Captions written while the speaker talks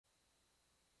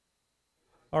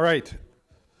All right.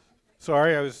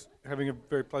 Sorry, I was having a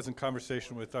very pleasant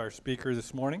conversation with our speaker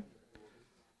this morning.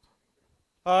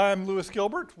 I'm Lewis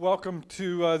Gilbert. Welcome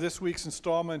to this week's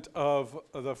installment of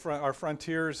our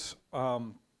Frontiers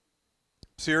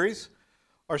series.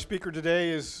 Our speaker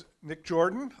today is Nick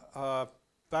Jordan,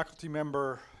 faculty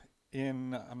member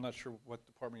in, I'm not sure what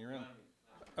department you're in,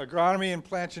 agronomy and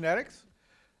plant genetics.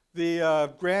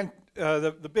 The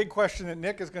big question that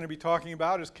Nick is going to be talking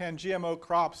about is, can GMO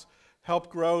crops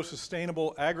help grow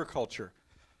sustainable agriculture?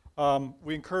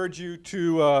 We encourage you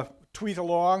to tweet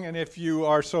along, and if you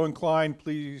are so inclined,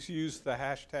 please use the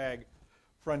hashtag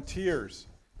Frontiers.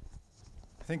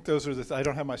 I think those are I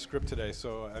don't have my script today,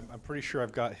 so I'm pretty sure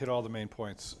I've hit all the main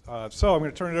points. So I'm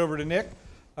going to turn it over to Nick.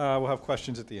 We'll have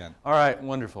questions at the end. All right,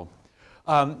 wonderful.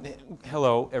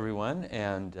 Hello, everyone,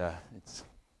 and it's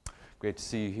great to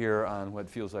see you here on what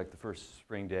feels like the first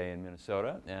spring day in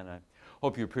Minnesota, and I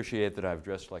hope you appreciate that I've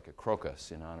dressed like a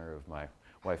crocus in honor of my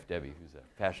wife, Debbie, who's a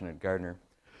passionate gardener.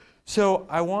 So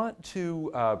I want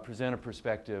to present a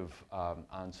perspective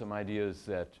on some ideas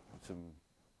that some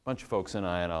bunch of folks and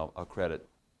I'll credit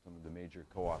some of the major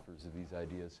co-authors of these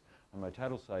ideas on my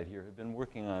title slide here, have been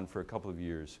working on for a couple of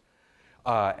years.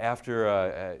 After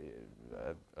a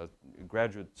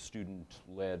graduate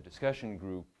student-led discussion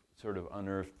group sort of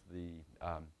unearthed the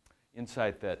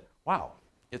insight that, wow,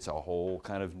 it's a whole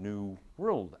kind of new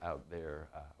world out there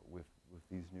with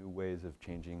these new ways of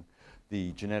changing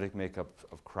the genetic makeup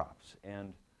of crops.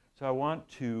 And so I want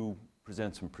to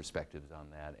present some perspectives on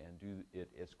that and do it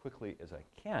as quickly as I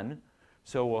can,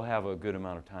 so we'll have a good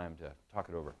amount of time to talk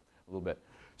it over a little bit.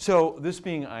 So this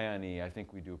being IONE, I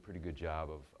think we do a pretty good job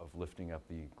of lifting up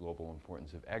the global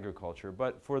importance of agriculture,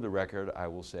 but for the record, I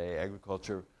will say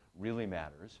agriculture really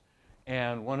matters.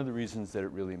 And one of the reasons that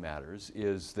it really matters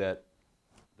is that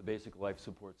the basic life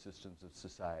support systems of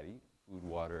society, food,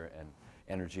 water, and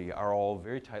energy, are all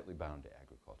very tightly bound to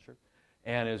agriculture.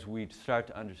 And as we start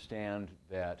to understand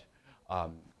that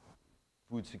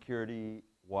food security,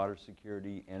 water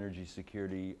security, energy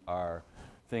security are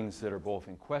things that are both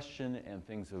in question and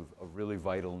things of really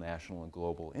vital national and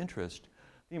global interest,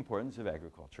 the importance of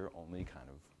agriculture only kind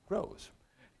of grows.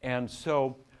 And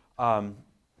so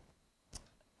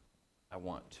I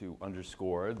want to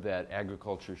underscore that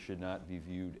agriculture should not be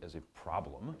viewed as a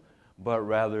problem, but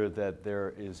rather that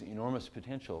there is enormous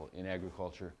potential in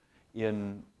agriculture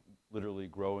in literally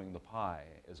growing the pie,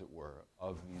 as it were,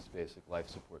 of these basic life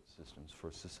support systems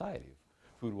for society,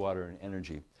 food, water, and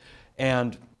energy.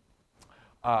 And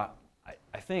I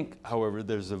think, however,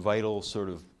 there's a vital sort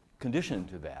of condition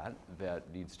to that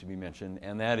needs to be mentioned,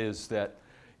 and that is that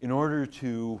in order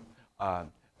to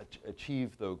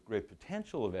achieve the great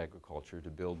potential of agriculture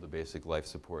to build the basic life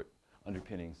support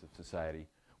underpinnings of society,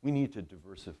 we need to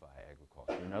diversify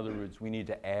agriculture. In other words, we need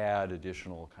to add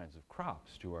additional kinds of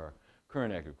crops to our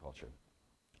current agriculture.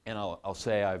 And I'll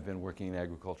say I've been working in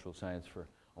agricultural science for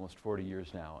almost 40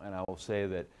 years now, and I will say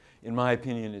that, in my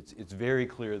opinion, it's very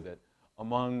clear that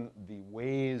among the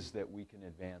ways that we can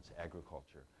advance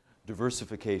agriculture,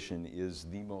 diversification is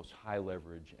the most high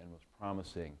leverage and most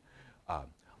promising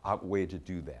way to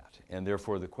do that. And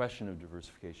therefore, the question of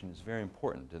diversification is very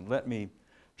important. And let me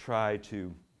try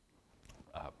to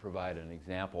provide an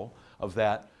example of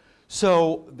that.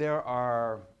 So there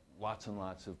are lots and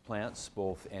lots of plants,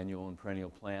 both annual and perennial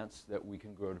plants, that we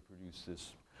can grow to produce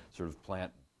this sort of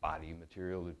plant body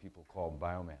material that people call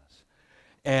biomass.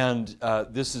 And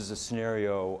this is a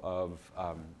scenario of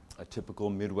a typical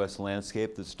Midwest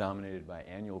landscape that's dominated by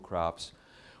annual crops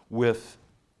with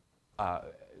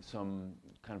some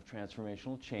kind of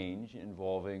transformational change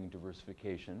involving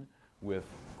diversification with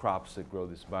crops that grow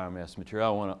this biomass material.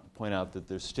 I want to point out that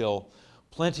there's still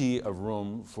plenty of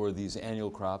room for these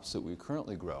annual crops that we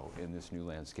currently grow in this new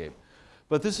landscape.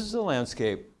 But this is a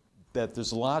landscape that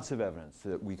there's lots of evidence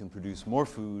that we can produce more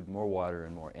food, more water,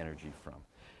 and more energy from.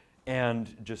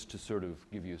 And just to sort of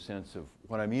give you a sense of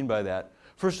what I mean by that,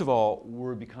 first of all,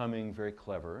 we're becoming very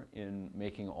clever in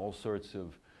making all sorts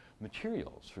of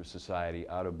materials for society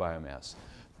out of biomass.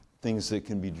 Things that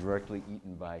can be directly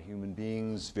eaten by human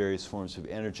beings, various forms of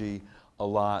energy. A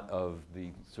lot of the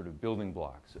sort of building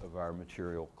blocks of our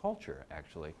material culture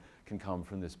actually can come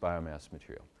from this biomass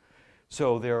material.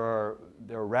 So there are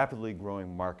rapidly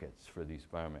growing markets for these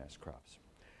biomass crops.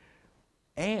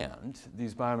 And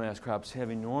these biomass crops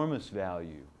have enormous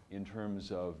value in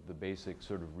terms of the basic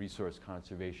sort of resource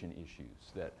conservation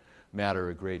issues that matter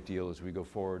a great deal as we go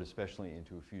forward, especially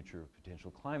into a future of potential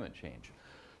climate change.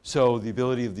 So the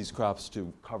ability of these crops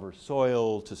to cover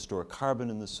soil, to store carbon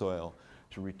in the soil,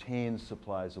 to retain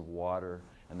supplies of water,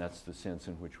 and that's the sense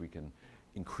in which we can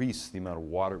increase the amount of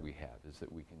water we have, is that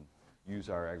we can use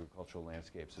our agricultural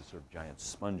landscapes as sort of giant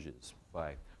sponges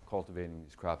by cultivating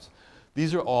these crops.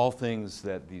 These are all things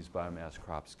that these biomass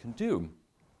crops can do.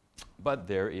 But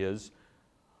there is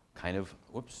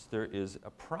there is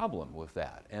a problem with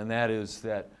that. And that is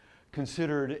that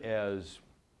considered as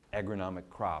agronomic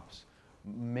crops,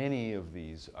 many of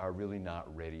these are really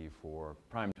not ready for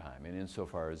prime time. And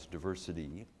insofar as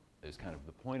diversity is kind of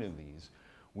the point of these,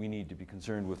 we need to be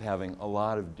concerned with having a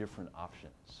lot of different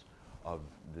options of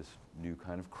this new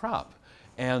kind of crop.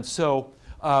 And so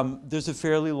there's a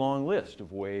fairly long list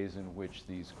of ways in which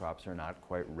these crops are not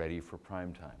quite ready for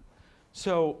prime time.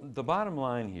 So the bottom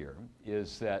line here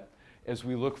is that as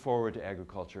we look forward to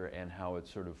agriculture and how it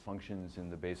sort of functions in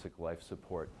the basic life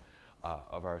support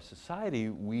of our society,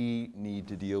 we need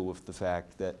to deal with the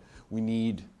fact that we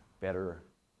need better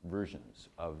versions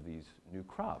of these new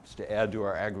crops to add to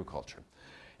our agriculture.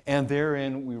 And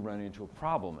therein we run into a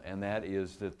problem, and that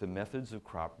is that the methods of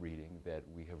crop breeding that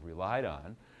we have relied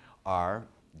on are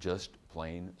just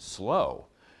plain slow.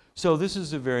 So this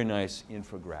is a very nice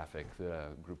infographic that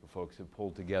a group of folks have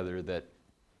pulled together that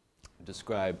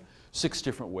describe 6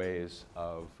 different ways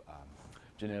of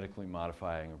genetically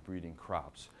modifying or breeding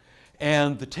crops.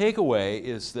 And the takeaway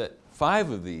is that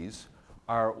 5 of these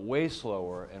are way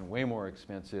slower and way more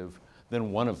expensive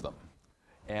than one of them.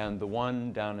 And the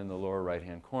one down in the lower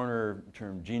right-hand corner,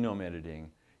 termed genome editing,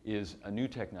 is a new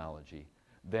technology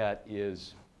that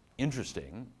is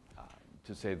interesting,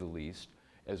 to say the least,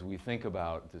 as we think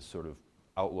about this sort of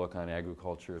outlook on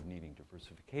agriculture of needing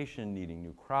diversification, needing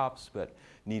new crops, but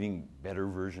needing better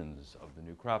versions of the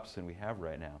new crops than we have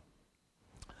right now.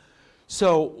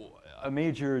 So a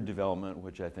major development,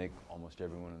 which I think almost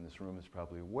everyone in this room is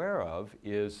probably aware of,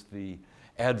 is the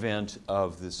advent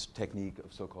of this technique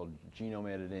of so-called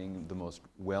genome editing. The most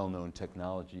well-known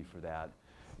technology for that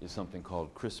is something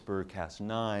called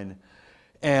CRISPR-Cas9.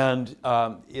 And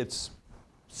it's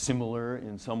similar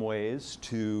in some ways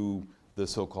to the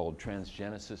so-called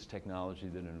transgenesis technology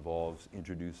that involves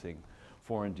introducing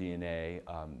foreign DNA.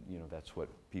 That's what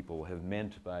people have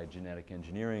meant by genetic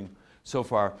engineering so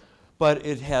far. But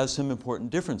it has some important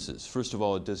differences. First of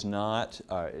all, it does not,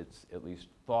 it's at least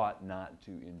thought not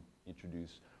to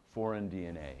introduce foreign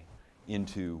DNA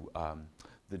into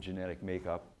the genetic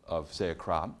makeup of, say, a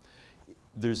crop.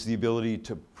 There's the ability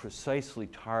to precisely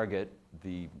target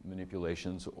the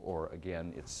manipulations, or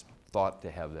again, it's thought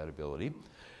to have that ability.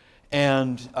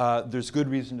 And there's good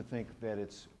reason to think that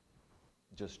it's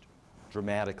just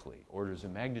dramatically, orders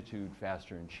of magnitude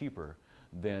faster and cheaper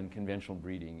than conventional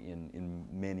breeding in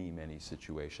many, many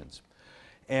situations.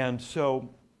 And so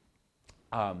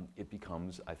it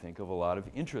becomes, I think, of a lot of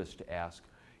interest to ask,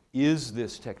 is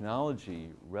this technology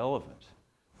relevant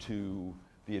to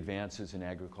the advances in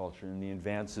agriculture and the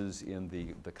advances in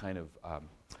the kind of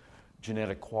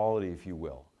genetic quality, if you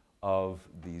will, of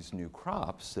these new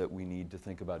crops that we need to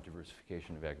think about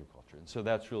diversification of agriculture? And so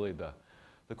that's really the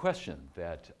question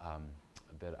that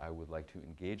I would like to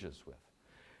engage us with.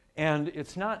 And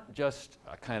it's not just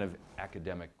a kind of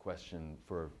academic question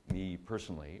for me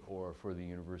personally or for the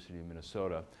University of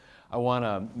Minnesota. I want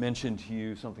to mention to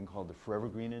you something called the Forever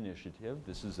Green Initiative.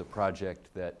 This is a project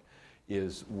that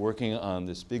is working on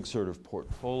this big sort of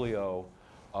portfolio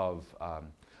of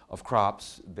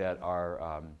crops that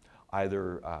are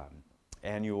either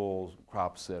annual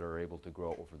crops that are able to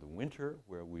grow over the winter,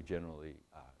 where we generally,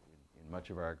 in much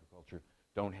of our agriculture,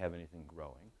 don't have anything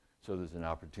growing. So there's an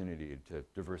opportunity to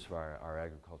diversify our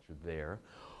agriculture there.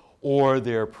 Or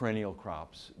they're perennial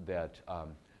crops that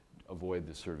avoid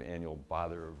this sort of annual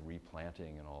bother of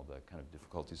replanting and all the kind of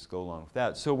difficulties that go along with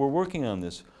that. So we're working on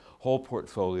this whole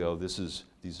portfolio.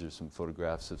 These are some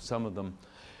photographs of some of them.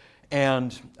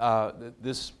 And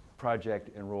this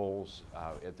project enrolls,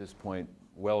 at this point,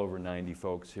 well over 90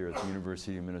 folks here at the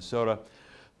University of Minnesota.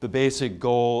 The basic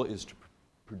goal is to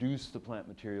produce the plant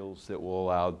materials that will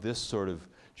allow this sort of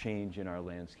change in our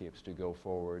landscapes to go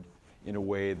forward in a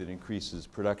way that increases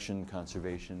production,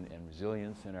 conservation, and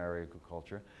resilience in our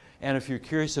agriculture. And if you're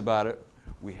curious about it,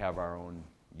 we have our own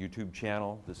YouTube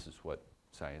channel. This is what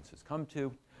science has come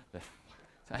to. The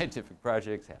scientific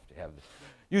projects have to have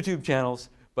YouTube channels,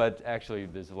 but actually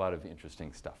there's a lot of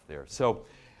interesting stuff there. So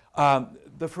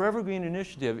the Forever Green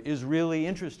Initiative is really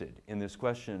interested in this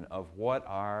question of what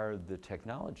are the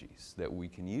technologies that we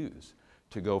can use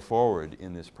to go forward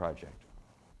in this project.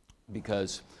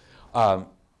 Because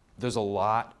there's a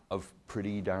lot of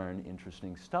pretty darn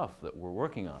interesting stuff that we're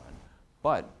working on,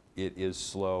 but it is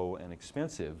slow and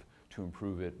expensive to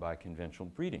improve it by conventional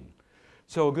breeding.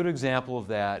 So a good example of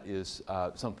that is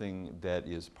something that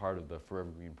is part of the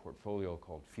Forever Green portfolio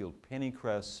called field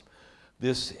pennycress.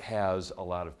 This has a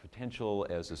lot of potential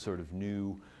as a sort of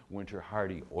new winter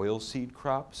hardy oilseed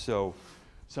crop. So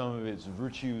some of its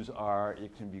virtues are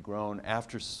it can be grown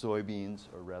after soybeans,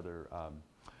 or rather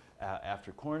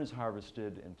after corn is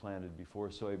harvested and planted before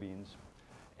soybeans.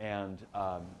 And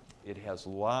it has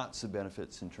lots of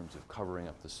benefits in terms of covering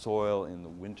up the soil in the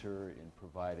winter, in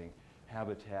providing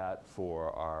habitat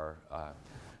for our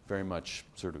very much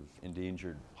sort of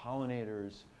endangered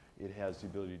pollinators. It has the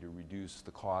ability to reduce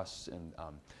the costs and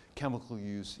chemical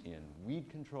use in weed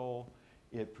control.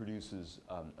 It produces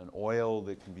an oil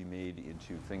that can be made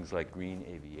into things like green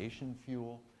aviation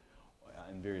fuel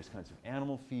and various kinds of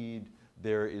animal feed.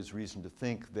 There is reason to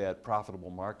think that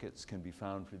profitable markets can be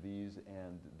found for these,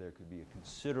 and there could be a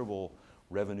considerable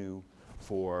revenue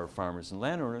for farmers and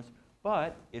landowners,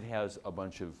 but it has a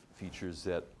bunch of features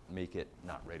that make it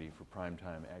not ready for prime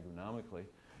time agronomically.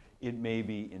 It may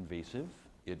be invasive.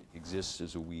 It exists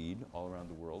as a weed all around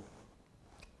the world.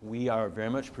 We are very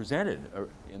much presented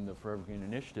in the Forever Green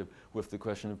Initiative with the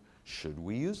question of, should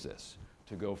we use this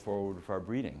to go forward with our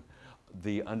breeding?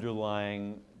 The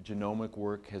underlying genomic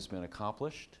work has been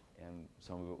accomplished, and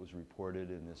some of it was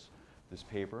reported in this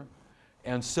paper.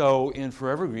 And so in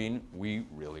Forever Green, we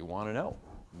really want to know,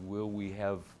 will we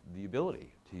have the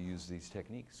ability to use these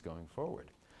techniques going forward?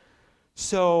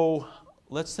 So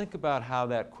let's think about how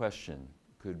that question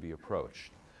could be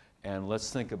approached. And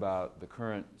let's think about the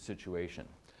current situation.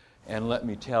 And let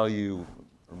me tell you,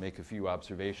 or make a few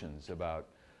observations about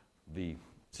the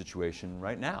situation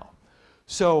right now.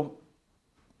 So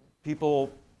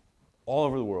people all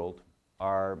over the world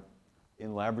are,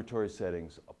 in laboratory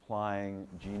settings, applying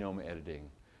genome editing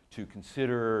to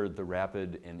consider the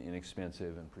rapid and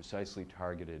inexpensive and precisely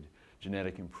targeted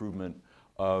genetic improvement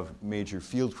of major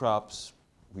field crops,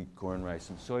 wheat, corn,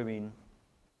 rice, and soybean.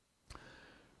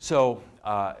 So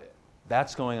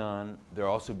that's going on. They're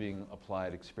also being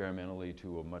applied experimentally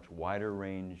to a much wider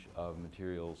range of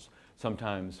materials,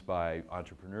 sometimes by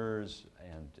entrepreneurs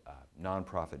and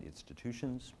nonprofit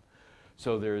institutions.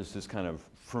 So there's this kind of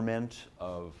ferment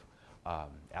of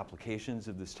applications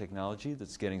of this technology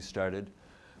that's getting started.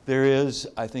 There is,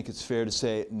 I think it's fair to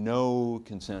say, no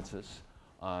consensus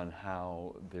on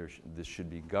how this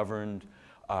should be governed.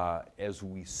 As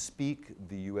we speak,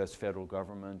 the US federal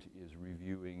government is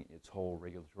reviewing its whole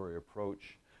regulatory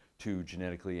approach to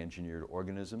genetically engineered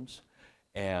organisms.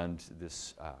 And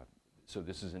so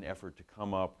this is an effort to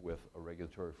come up with a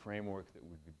regulatory framework that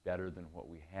would be better than what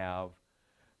we have.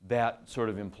 That sort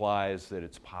of implies that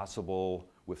it's possible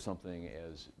with something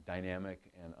as dynamic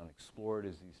and unexplored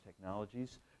as these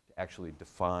technologies to actually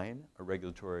define a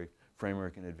regulatory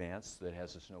framework in advance that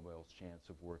has a snowball's chance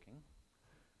of working.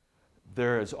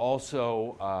 There is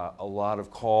also a lot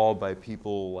of call by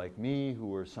people like me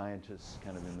who are scientists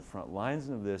kind of in the front lines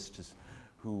of this,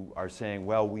 who are saying,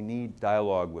 well, we need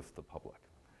dialogue with the public.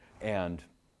 And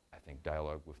I think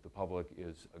dialogue with the public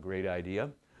is a great idea,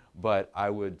 but I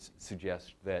would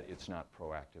suggest that it's not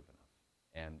proactive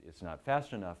enough, and it's not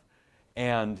fast enough,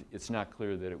 and it's not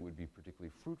clear that it would be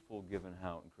particularly fruitful given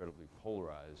how incredibly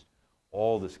polarized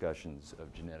all discussions of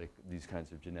these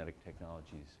kinds of genetic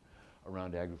technologies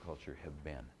around agriculture have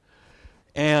been.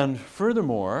 And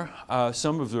furthermore,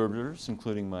 some observers,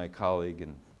 including my colleague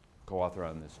and co-author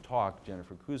on this talk,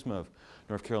 Jennifer Kuzma of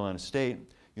North Carolina State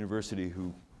University,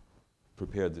 who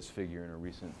prepared this figure in a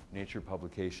recent Nature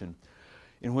publication,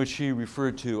 in which she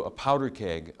referred to a powder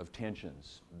keg of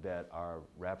tensions that are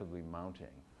rapidly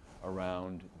mounting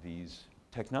around these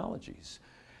technologies.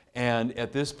 And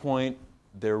at this point,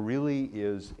 there really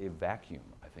is a vacuum,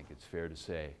 I think it's fair to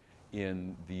say,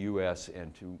 in the US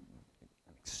and to an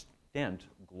extent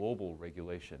global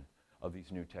regulation of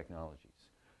these new technologies.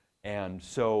 And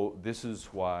so this is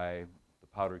why the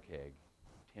powder keg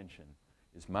tension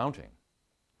is mounting.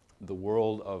 The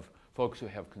world of folks who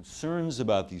have concerns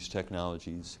about these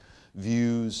technologies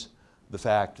views the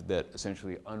fact that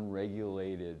essentially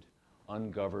unregulated,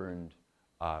 ungoverned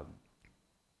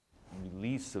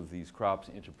release of these crops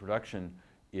into production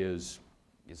is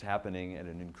happening at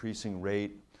an increasing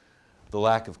rate. The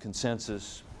lack of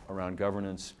consensus around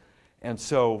governance. And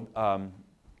so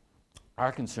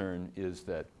our concern is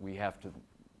that we have to,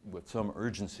 with some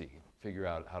urgency, figure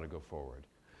out how to go forward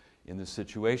in this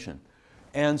situation.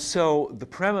 And so the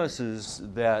premises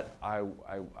that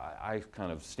I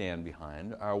kind of stand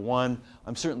behind are, one,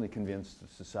 I'm certainly convinced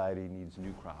that society needs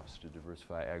new crops to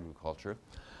diversify agriculture.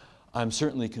 I'm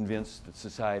certainly convinced that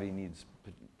society needs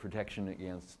protection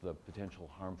against the potential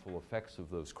harmful effects of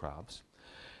those crops.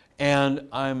 And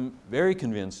I'm very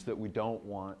convinced that we don't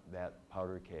want that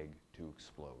powder keg to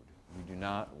explode. We do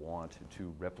not want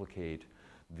to replicate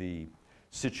the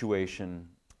situation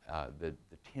the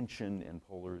tension and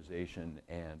polarization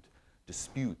and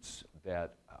disputes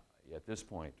that at this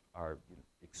point are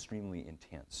extremely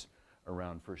intense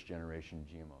around first-generation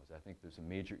GMOs. I think there's a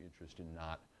major interest in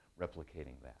not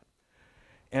replicating that.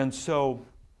 And so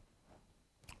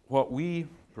what we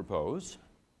propose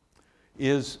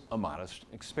is a modest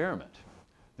experiment.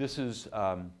 This is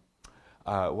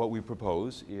what we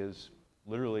propose is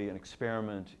literally an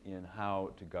experiment in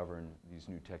how to govern these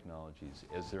new technologies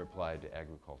as they're applied to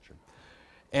agriculture.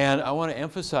 And I want to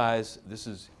emphasize this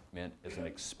is meant as an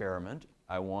experiment.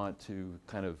 I want to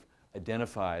kind of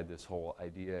identify this whole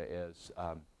idea as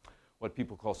what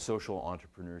people call social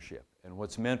entrepreneurship. And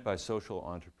what's meant by social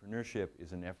entrepreneurship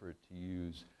is an effort to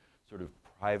use sort of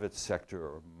private sector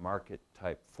or market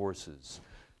type forces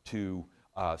to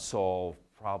solve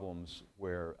problems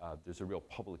where there's a real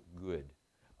public good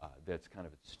that's kind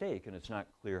of at stake, and it's not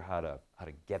clear how to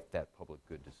get that public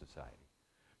good to society.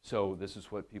 So this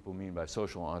is what people mean by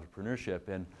social entrepreneurship,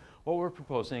 and what we're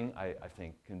proposing, I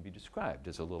think, can be described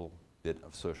as a little bit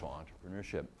of social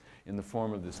entrepreneurship in the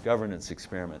form of this governance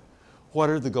experiment.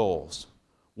 What are the goals?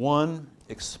 One,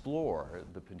 explore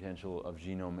the potential of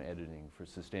genome editing for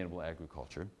sustainable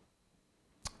agriculture.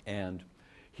 And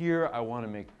here I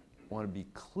want to be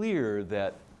clear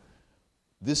that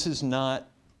this is not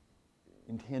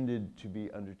intended to be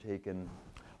undertaken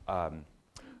on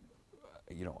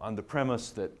the premise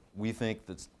that we think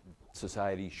that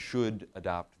society should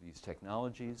adopt these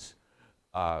technologies.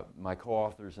 My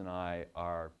co-authors and I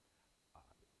are,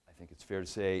 I think it's fair to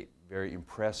say, very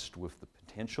impressed with the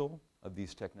potential of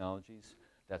these technologies.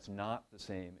 That's not the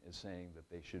same as saying that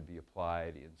they should be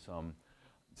applied in some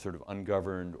sort of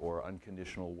ungoverned or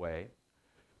unconditional way.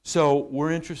 So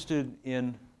we're interested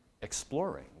in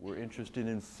exploring. We're interested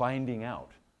in finding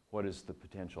out what is the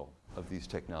potential of these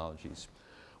technologies.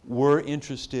 We're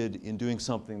interested in doing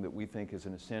something that we think is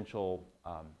an essential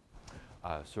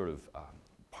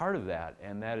part of that,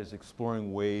 and that is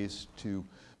exploring ways to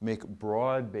make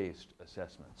broad-based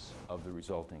assessments of the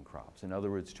resulting crops. In other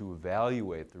words, to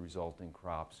evaluate the resulting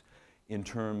crops in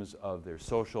terms of their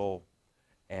social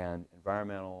and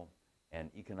environmental and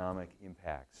economic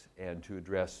impacts, and to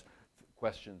address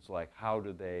questions like how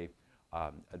do they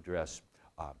address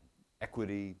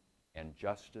equity and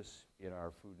justice in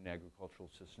our food and agricultural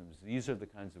systems. These are the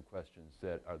kinds of questions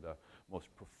that are the most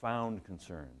profound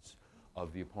concerns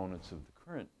of the opponents of the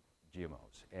current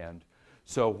GMOs. And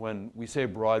so when we say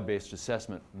broad-based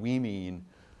assessment, we mean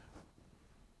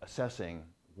assessing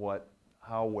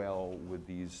how well would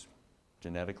these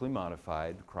genetically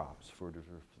modified crops for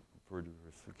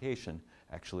diversification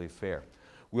actually fare.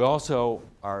 We also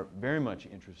are very much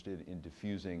interested in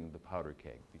diffusing the powder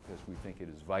keg because we think it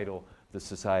is vital that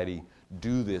society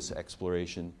do this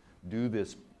exploration, do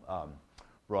this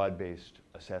broad-based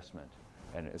assessment,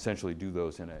 and essentially do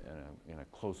those in a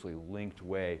closely linked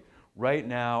way. Right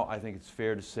now, I think it's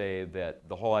fair to say that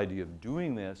the whole idea of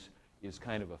doing this is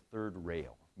kind of a third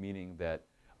rail, meaning that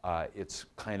it's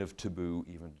kind of taboo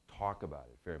even to talk about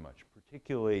it very much,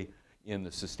 particularly in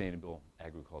the sustainable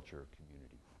agriculture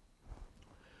community.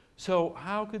 So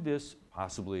how could this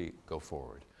possibly go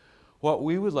forward? What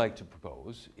we would like to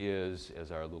propose is,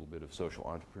 as our little bit of social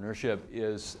entrepreneurship,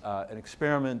 is an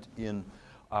experiment in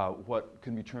what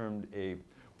can be termed a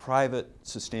private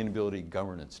sustainability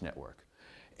governance network.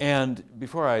 And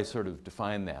before I sort of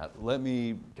define that, let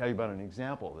me tell you about an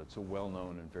example that's a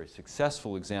well-known and very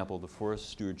successful example, the Forest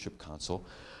Stewardship Council.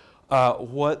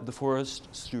 What the Forest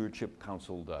Stewardship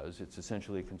Council does, it's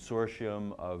essentially a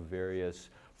consortium of various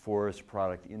forest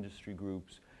product industry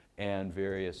groups and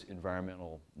various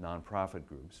environmental nonprofit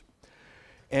groups.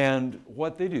 And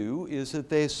what they do is that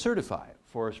they certify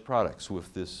forest products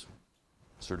with this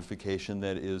certification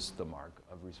that is the mark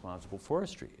of responsible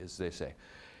forestry, as they say.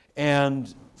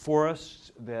 And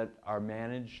forests that are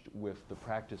managed with the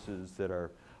practices that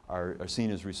are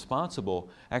seen as responsible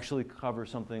actually cover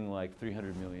something like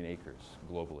 300 million acres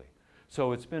globally.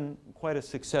 So it's been quite a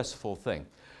successful thing.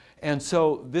 And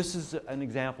so this is an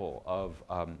example of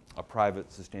a private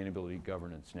sustainability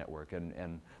governance network.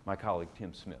 And my colleague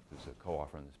Tim Smith, who's a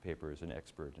co-author on this paper, is an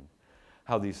expert in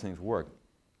how these things work.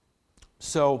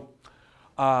 So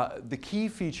the key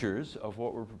features of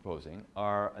what we're proposing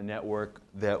are a network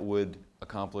that would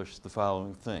accomplish the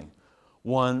following thing.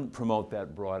 One, promote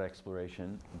that broad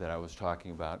exploration that I was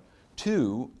talking about.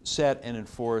 Two, set and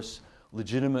enforce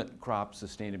legitimate crop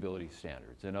sustainability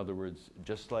standards. In other words,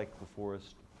 just like the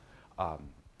Forest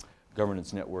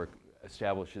Governance Network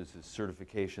establishes a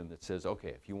certification that says, okay,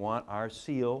 if you want our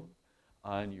seal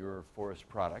on your forest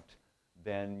product,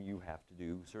 then you have to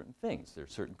do certain things. There are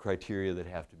certain criteria that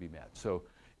have to be met. So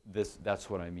that's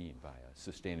what I mean by a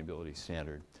sustainability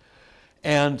standard.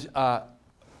 And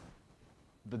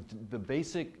the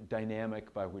basic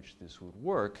dynamic by which this would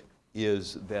work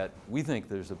is that we think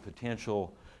there's a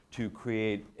potential to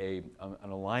create an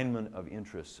alignment of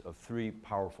interests of three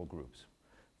powerful groups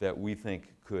that we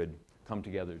think could come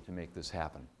together to make this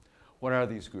happen. What are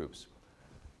these groups?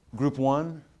 Group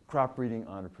one, crop breeding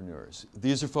entrepreneurs.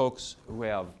 These are folks who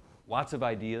have lots of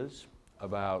ideas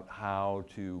about how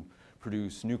to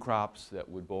produce new crops that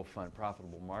would both find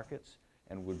profitable markets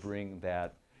and would bring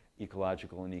that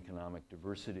ecological and economic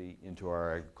diversity into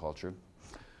our agriculture.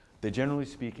 They, generally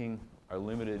speaking, are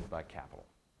limited by capital,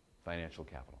 financial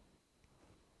capital.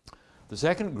 The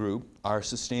second group are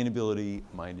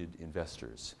sustainability-minded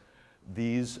investors.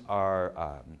 These are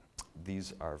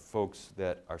folks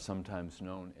that are sometimes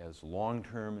known as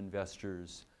long-term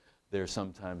investors. They're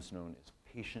sometimes known as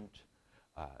patient,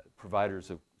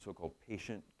 providers of so-called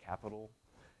patient capital,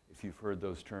 if you've heard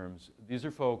those terms. These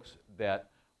are folks that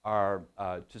are,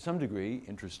 to some degree,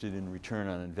 interested in return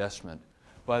on investment,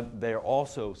 but they're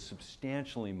also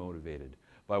substantially motivated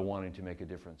by wanting to make a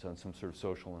difference on some sort of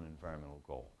social and environmental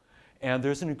goal. And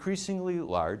there's an increasingly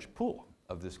large pool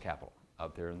of this capital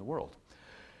out there in the world.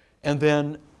 And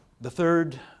then the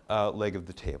third leg of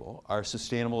the table are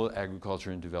sustainable agriculture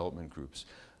and development groups.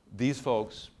 These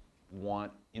folks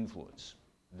want influence.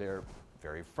 They're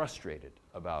very frustrated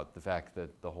about the fact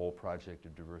that the whole project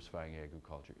of diversifying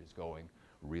agriculture is going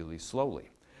really slowly.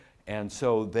 And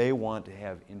so they want to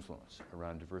have influence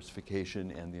around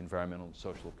diversification and the environmental and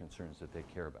social concerns that they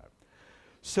care about.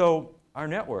 So our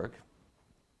network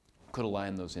could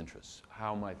align those interests.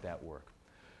 How might that work?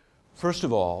 First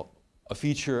of all, a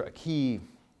key,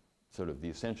 sort of the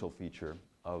essential feature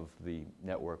of the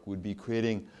network would be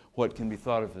creating what can be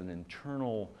thought of as an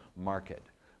internal market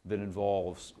that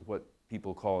involves what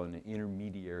people call an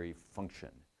intermediary function.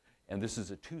 And this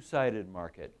is a two-sided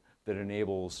market that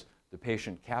enables the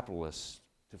patient capitalists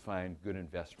to find good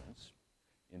investments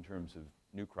in terms of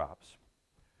new crops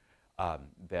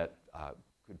that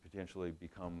could potentially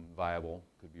become viable,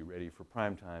 could be ready for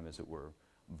prime time, as it were,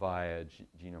 via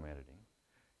genome editing.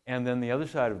 And then the other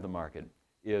side of the market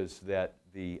is that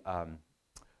the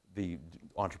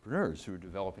entrepreneurs who are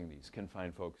developing these can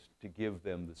find folks to give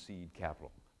them the seed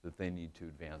capital that they need to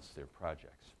advance their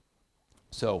projects.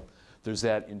 So there's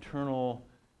that internal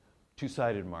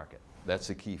two-sided market.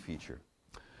 That's a key feature.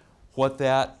 What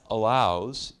that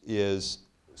allows is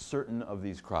certain of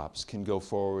these crops can go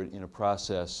forward in a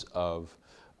process of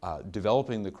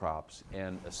developing the crops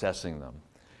and assessing them.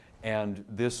 And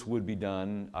this would be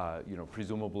done,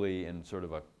 presumably in sort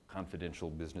of a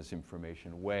confidential business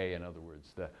information way. In other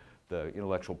words, the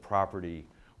intellectual property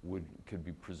could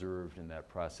be preserved in that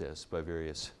process by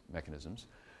various mechanisms.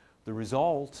 The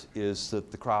result is that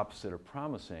the crops that are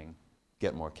promising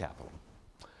get more capital.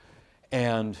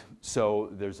 And so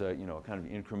there's a kind of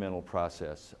incremental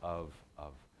process of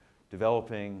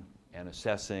developing and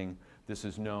assessing. This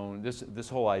is known, this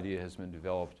whole idea has been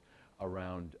developed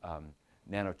around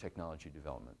nanotechnology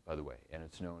development, by the way, and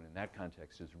it's known in that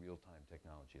context as real-time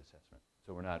technology assessment.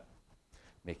 So we're not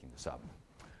making this up.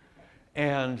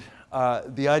 And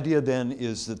the idea then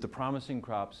is that the promising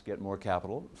crops get more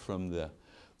capital from the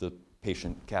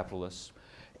patient capitalists,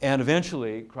 and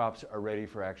eventually crops are ready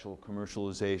for actual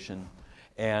commercialization,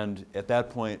 and at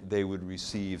that point they would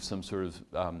receive some sort of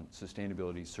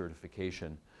sustainability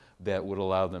certification that would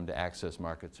allow them to access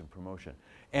markets and promotion.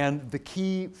 And the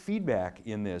key feedback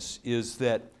in this is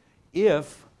that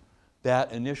if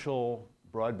that initial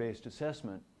broad-based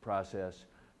assessment process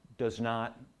does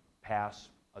not pass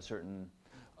a certain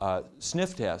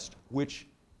sniff test, which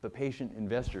the patient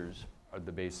investors are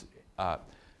the base,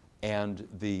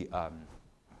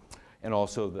 and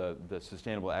also the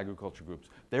sustainable agriculture groups,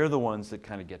 they're the ones that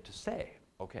kind of get to say,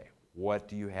 okay, what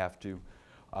do you have to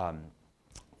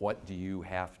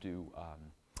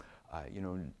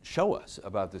show us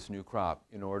about this new crop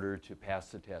in order to pass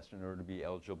the test, in order to be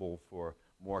eligible for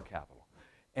more capital?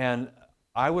 And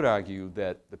I would argue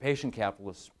that the patient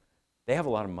capitalists, they have a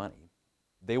lot of money.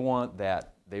 They want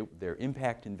that, they're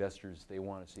impact investors, they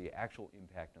want to see actual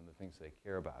impact on the things they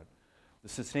care about. The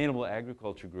sustainable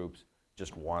agriculture groups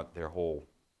just want their whole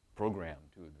program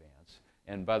to advance.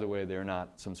 And by the way, they're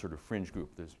not some sort of fringe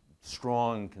group. There's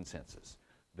strong consensus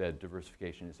that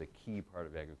diversification is a key part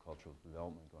of agricultural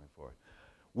development going forward.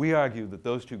 We argue that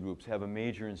those two groups have a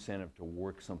major incentive to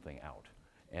work something out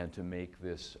and to make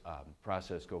this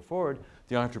process go forward.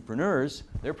 The entrepreneurs,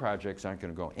 their projects aren't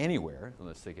going to go anywhere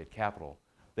unless they get capital.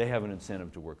 They have an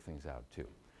incentive to work things out too.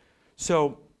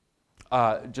 So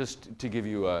just to give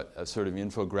you a sort of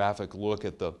infographic look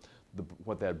at the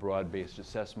what that broad-based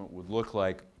assessment would look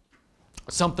like.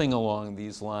 Something along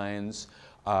these lines.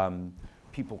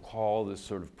 People call this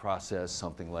sort of process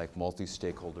something like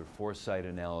multi-stakeholder foresight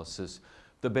analysis.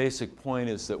 The basic point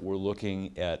is that we're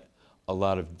looking at a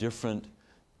lot of different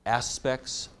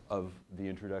aspects of the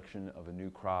introduction of a new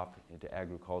crop into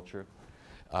agriculture,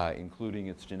 including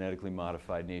its genetically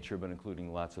modified nature, but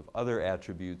including lots of other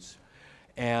attributes.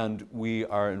 And we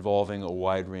are involving a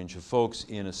wide range of folks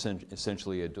in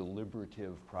essentially a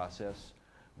deliberative process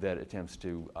that attempts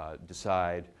to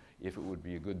decide if it would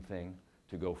be a good thing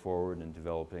to go forward in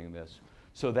developing this.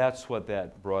 So that's what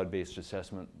that broad-based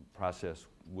assessment process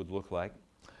would look like.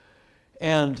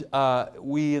 And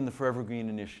we in the Forever Green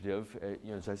Initiative,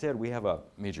 as I said, we have a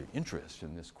major interest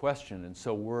in this question, and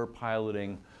so we're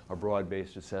piloting a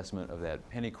broad-based assessment of that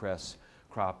pennycress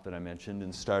crop that I mentioned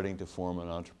and starting to form an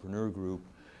entrepreneur group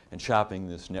and shopping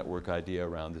this network idea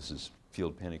around. This is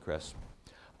field pennycress,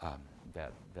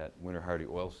 that winter hardy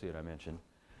oilseed I mentioned.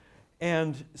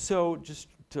 And so just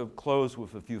to close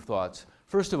with a few thoughts.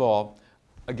 First of all,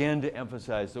 again, to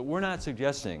emphasize that we're not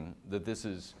suggesting that this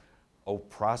is a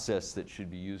process that should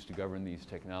be used to govern these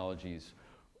technologies,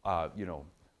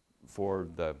 for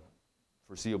the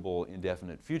foreseeable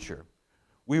indefinite future.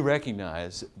 We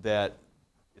recognize that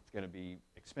it's going to be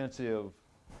expensive,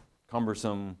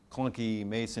 cumbersome, clunky,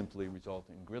 may simply result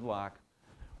in gridlock.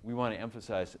 We want to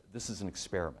emphasize this is an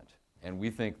experiment, and we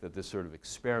think that this sort of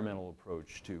experimental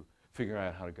approach to figuring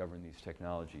out how to govern these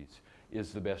technologies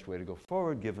is the best way to go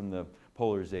forward given the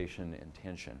polarization and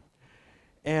tension.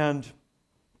 And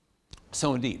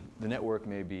so indeed, the network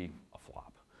may be a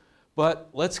flop. But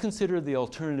let's consider the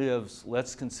alternatives.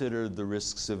 Let's consider the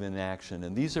risks of inaction.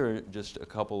 And these are just a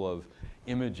couple of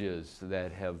images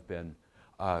that have been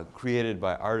created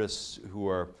by artists who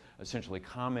are essentially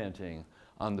commenting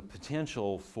on the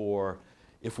potential for,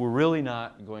 if we're really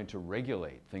not going to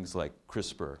regulate things like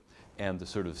CRISPR and the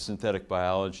sort of synthetic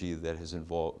biology that was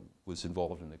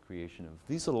involved in the creation of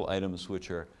these little items, which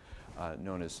are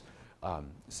known as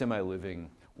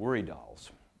semi-living worry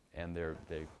dolls. And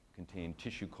they contain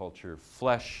tissue culture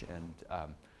flesh,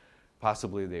 and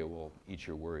possibly they will eat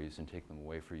your worries and take them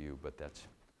away for you, but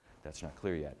that's not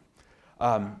clear yet.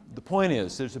 The point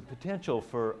is, there's a potential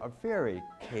for a very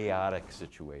chaotic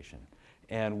situation,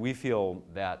 and we feel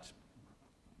that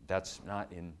that's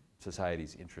not in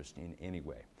society's interest in any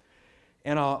way.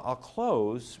 And I'll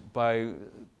close by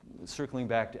circling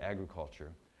back to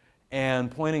agriculture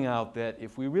and pointing out that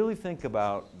if we really think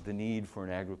about the need for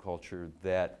an agriculture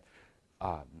that,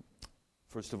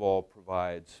 first of all,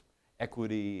 provides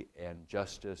equity and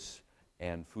justice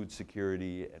and food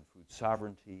security and food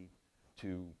sovereignty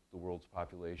to the world's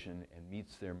population and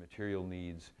meets their material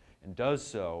needs and does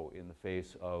so in the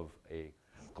face of a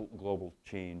global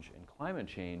change and climate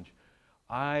change,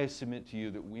 I submit to you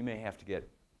that we may have to get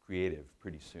creative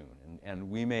pretty soon. And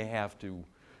we may have to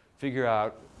figure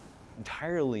out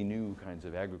entirely new kinds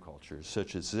of agriculture,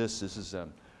 such as this. This is a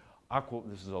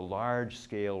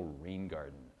large-scale rain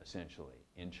garden, essentially,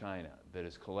 in China that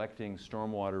is collecting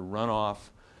stormwater runoff,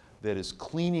 that is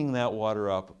cleaning that water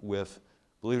up with,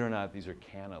 believe it or not, these are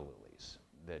canna lilies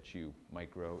that you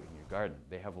might grow in your garden.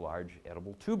 They have large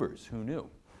edible tubers. Who knew?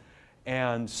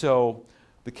 And so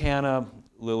the canna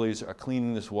lilies are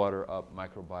cleaning this water up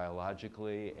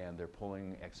microbiologically, and they're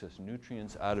pulling excess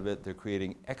nutrients out of it. They're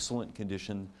creating excellent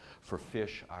condition for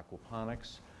fish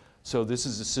aquaponics. So this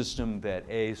is a system that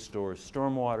A, stores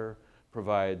stormwater,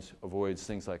 avoids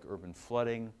things like urban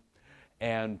flooding,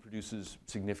 and produces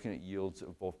significant yields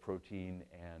of both protein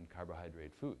and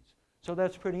carbohydrate foods. So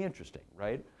that's pretty interesting,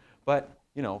 right? But,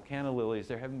 canna lilies,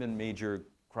 there haven't been major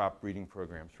crop breeding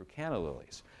programs for canna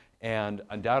lilies. And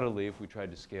undoubtedly, if we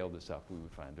tried to scale this up, we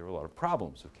would find there are a lot of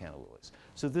problems with canna lilies.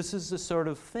 So this is the sort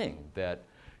of thing that,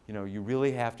 you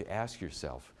really have to ask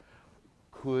yourself,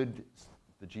 could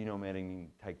the genome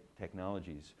editing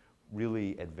technologies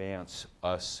really advance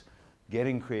us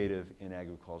getting creative in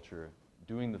agriculture,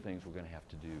 doing the things we're going to have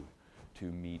to do to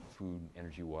meet food,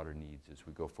 energy, water needs as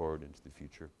we go forward into the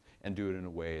future, and do it in a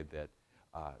way that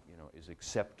is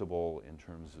acceptable in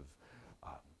terms of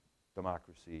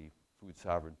democracy, food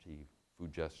sovereignty,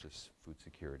 food justice, food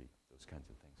security, those kinds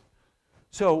of things.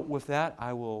 So with that,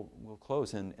 we'll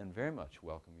close and very much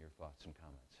welcome your thoughts and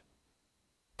comments.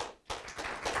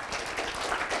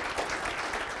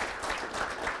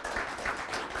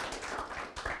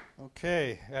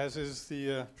 Okay, as is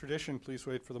the tradition, please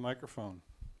wait for the microphone.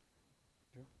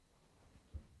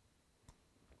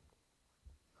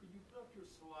 Could you put up your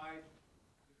slide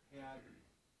that had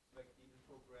like the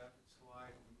infographic slide?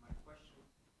 And my question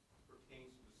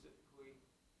pertains specifically,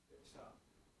 it's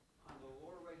on the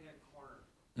lower right-hand corner.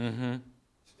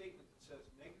 statement that says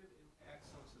negative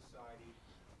impacts on society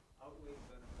outweigh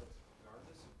benefits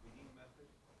regardless of breeding method.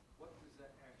 What does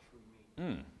that actually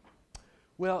mean?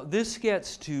 Well, this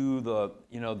gets to the,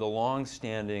 the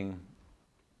long-standing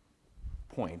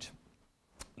point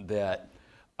that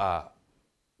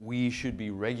we should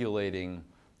be regulating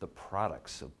the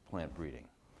products of plant breeding.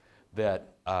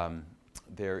 That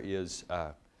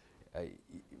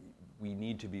we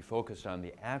need to be focused on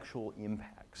the actual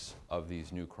impacts of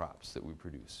these new crops that we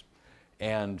produce.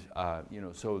 And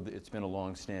so it's been a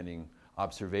long-standing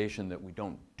observation that we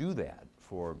don't do that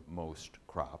for most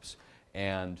crops.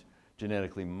 And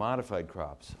genetically modified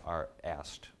crops are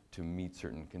asked to meet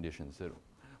certain conditions that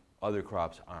other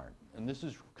crops aren't. And this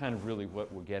is kind of really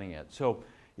what we're getting at. So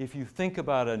if you think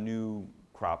about a new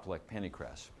crop like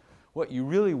pennycress, what you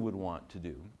really would want to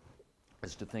do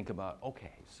is to think about,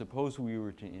 okay, suppose we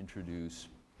were to introduce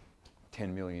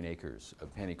 10 million acres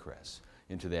of pennycress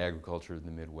into the agriculture of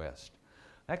the Midwest.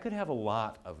 That could have a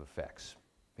lot of effects.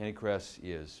 Pennycress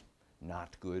is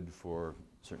not good for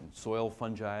certain soil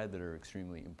fungi that are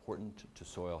extremely important to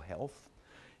soil health.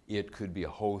 It could be a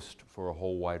host for a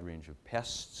whole wide range of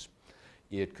pests.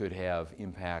 It could have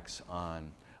impacts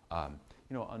on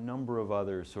a number of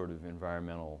other sort of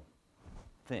environmental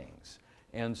things.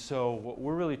 And so what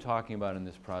we're really talking about in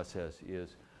this process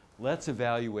is let's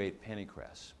evaluate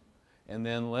pennycress. And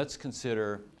then let's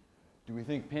consider, do we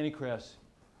think pennycress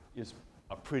is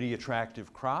a pretty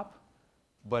attractive crop,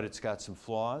 but it's got some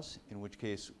flaws, in which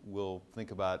case we'll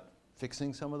think about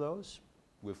fixing some of those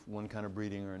with one kind of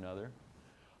breeding or another.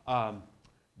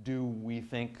 Do we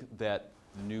think that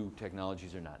new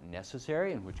technologies are not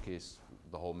necessary, in which case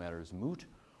the whole matter is moot?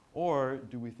 Or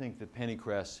do we think that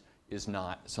pennycress is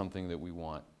not something that we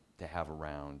want to have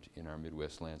around in our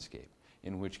Midwest landscape,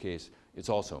 in which case it's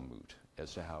also moot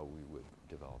as to how we would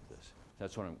develop this?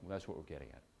 That's what we're getting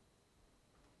at.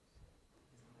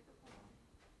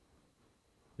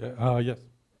 Yeah, yes.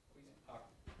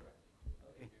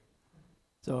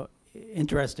 So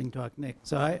interesting talk, Nick.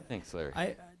 So Thanks, Larry.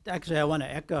 I want to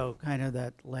echo kind of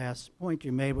that last point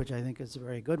you made, which I think is a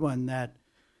very good one, that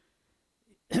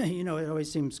it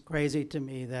always seems crazy to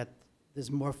me that there's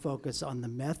more focus on the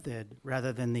method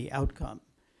rather than the outcome.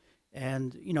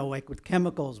 And, like with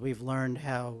chemicals, we've learned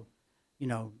how,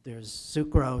 there's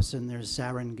sucrose and there's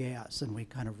sarin gas, and we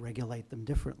kind of regulate them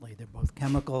differently. They're both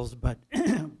chemicals, but,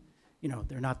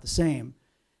 they're not the same.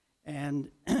 And,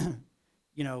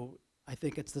 I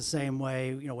think it's the same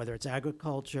way, whether it's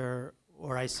agriculture,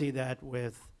 or I see that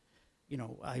with,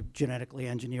 I genetically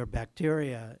engineer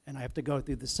bacteria, and I have to go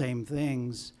through the same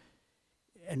things.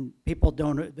 And people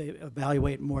they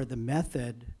evaluate more the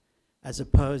method as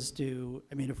opposed to,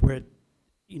 if we're,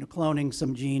 cloning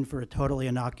some gene for a totally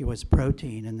innocuous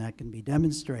protein and that can be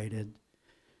demonstrated,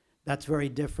 that's very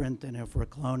different than if we're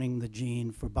cloning the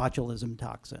gene for botulism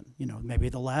toxin. Maybe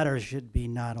the latter should be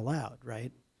not allowed,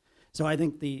 right? So I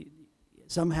think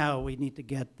somehow we need to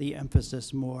get the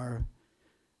emphasis more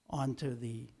onto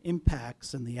the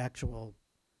impacts and the actual,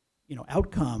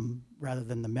 outcome rather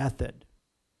than the method,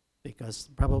 because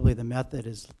probably the method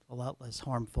is a lot less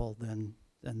harmful than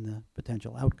the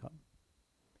potential outcome.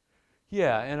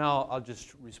 Yeah, and I'll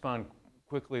just respond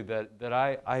quickly that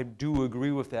I do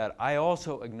agree with that. I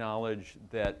also acknowledge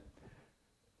that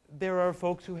there are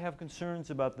folks who have concerns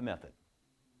about the method.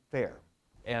 Fair.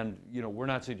 And we're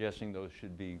not suggesting those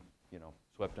should be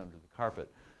swept under the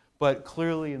carpet. But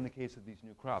clearly in the case of these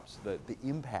new crops, the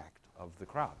impact of the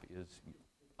crop is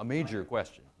a major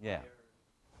question. Yeah.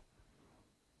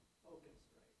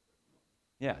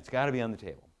 Yeah, it's got to be on the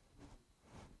table.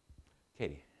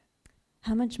 Katie.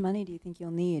 How much money do you think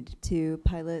you'll need to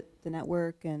pilot the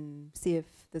network and see if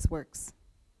this works?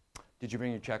 Did you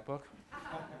bring your checkbook?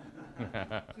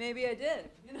 Maybe I did.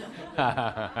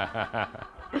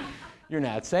 You're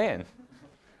not saying.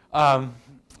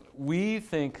 We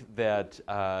think that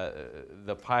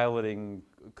the piloting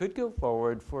could go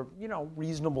forward for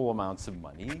reasonable amounts of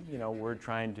money. We're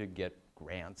trying to get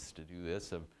grants to do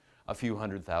this of a few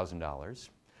 $100,000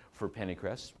 for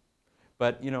pennycress.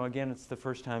 But again, it's the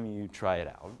first time you try it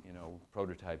out.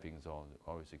 Prototyping is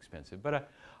always expensive. But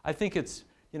I think it's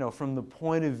from the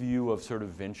point of view of sort of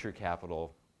venture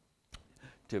capital,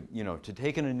 to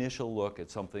take an initial look at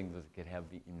something that could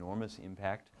have the enormous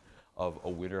impact of a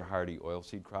winter hardy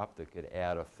oilseed crop that could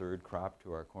add a third crop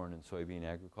to our corn and soybean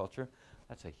agriculture.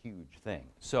 That's a huge thing.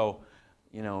 So,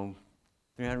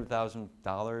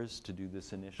 $300,000 to do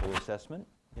this initial assessment.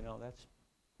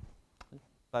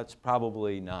 That's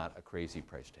probably not a crazy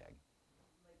price tag. Like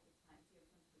do you have a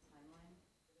sense of the timeline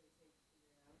that it would take to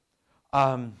figure it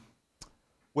out?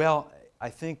 Well, I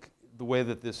think the way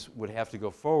that this would have to go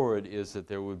forward is that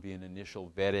there would be an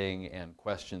initial vetting and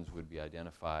questions would be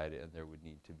identified, and there would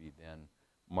need to be then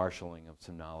marshaling of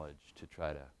some knowledge to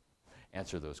try to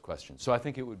answer those questions. So I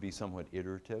think it would be somewhat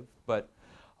iterative, but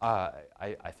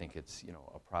I think it's, you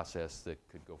know, a process that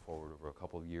could go forward over a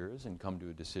couple of years and come to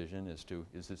a decision as to,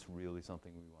 is this really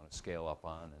something we want to scale up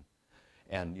on,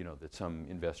 and you know, that some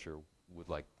investor would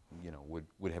like, you know,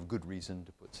 would have good reason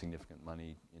to put significant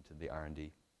money into the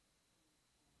R&D.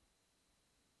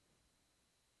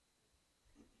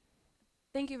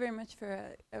 Thank you very much for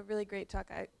a really great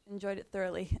talk. I enjoyed it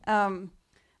thoroughly.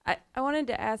 I wanted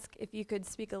to ask if you could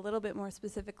speak a little bit more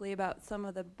specifically about some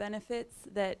of the benefits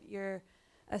that you're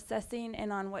assessing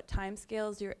and on what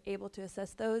timescales you're able to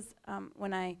assess those.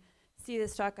 When I see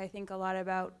this talk, I think a lot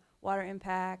about water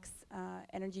impacts,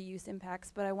 energy use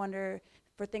impacts, but I wonder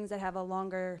for things that have a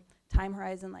longer time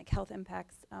horizon, like health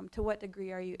impacts, to what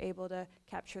degree are you able to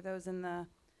capture those in the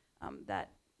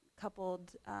that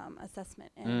coupled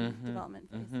assessment and development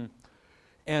phase?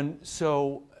 And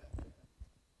so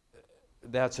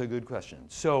that's a good question.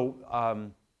 So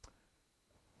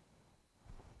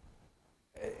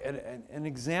an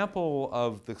example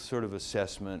of the sort of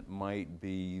assessment might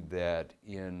be that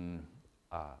in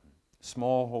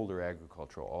smallholder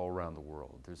agriculture all around the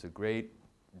world, there's a great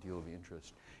deal of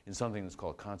interest in something that's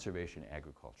called conservation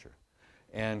agriculture.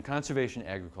 And conservation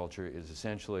agriculture is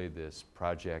essentially this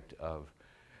project of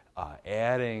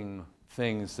adding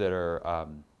things that are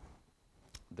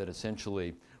that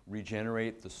essentially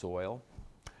regenerate the soil,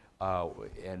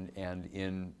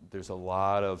 and there's a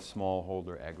lot of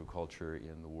smallholder agriculture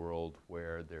in the world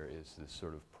where there is this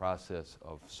sort of process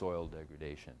of soil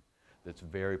degradation that's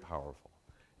very powerful,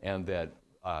 and that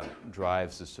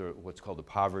drives this sort of what's called the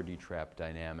poverty trap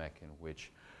dynamic, in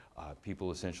which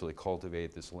people essentially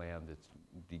cultivate this land that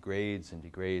degrades and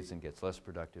degrades and gets less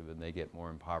productive, and they get more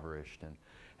impoverished and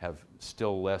have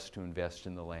still less to invest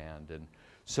in the land. And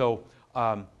so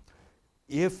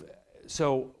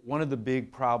so one of the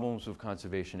big problems of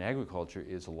conservation agriculture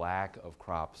is lack of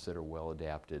crops that are well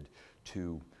adapted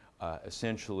to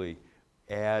essentially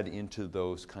add into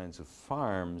those kinds of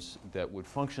farms that would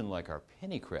function like our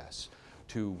pennycress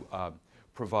to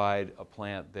provide a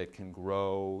plant that can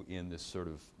grow in this sort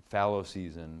of fallow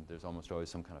season. There's almost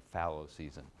always some kind of fallow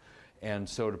season. And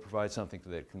so to provide something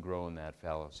that can grow in that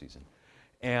fallow season.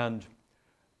 And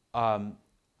I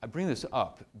bring this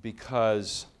up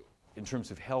because in terms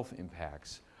of health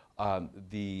impacts,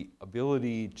 the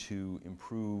ability to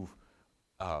improve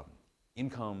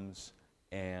incomes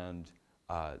and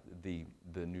the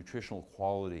nutritional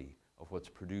quality of what's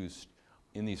produced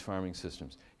in these farming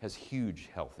systems has huge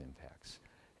health impacts.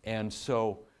 And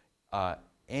so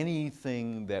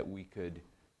anything that we could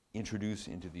introduce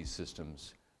into these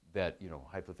systems that, you know,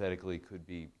 hypothetically could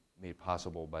be made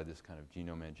possible by this kind of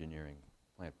genome engineering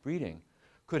plant breeding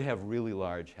could have really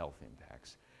large health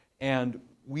impacts. And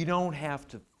we don't have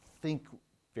to think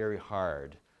very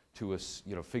hard to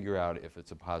figure out if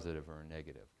it's a positive or a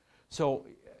negative. So,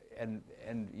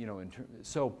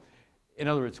 so in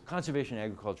other words, conservation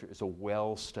agriculture is a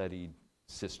well-studied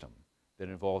system that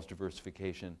involves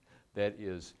diversification that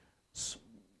is,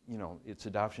 its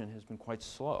adoption has been quite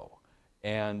slow,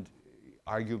 and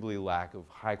arguably lack of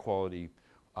high-quality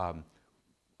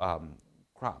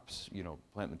crops,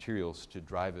 plant materials to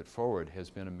drive it forward has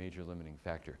been a major limiting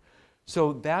factor.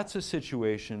 So that's a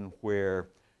situation where,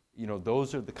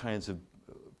 those are the kinds of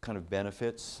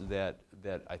benefits that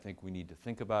I think we need to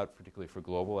think about, particularly for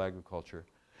global agriculture.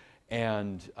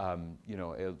 And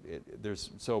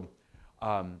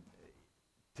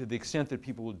to the extent that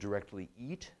people will directly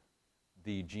eat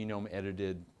the genome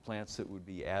edited plants that would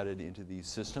be added into these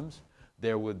systems,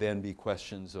 there would then be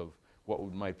questions of what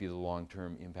might be the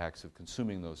long-term impacts of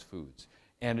consuming those foods.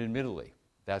 And admittedly,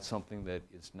 that's something that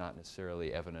is not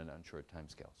necessarily evident on short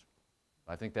timescales.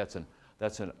 I think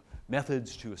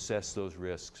methods to assess those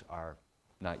risks are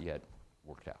not yet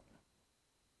worked out.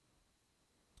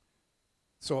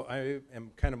 So I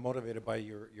am kind of motivated by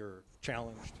your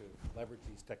challenge to leverage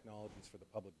these technologies for the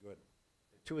public good.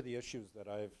 Two of the issues that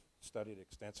I've studied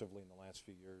extensively in the last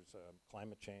few years,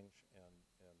 climate change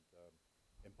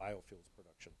and biofuels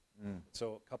production.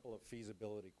 So a couple of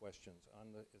feasibility questions.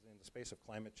 In the space of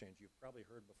climate change, you've probably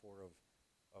heard before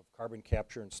of carbon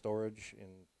capture and storage in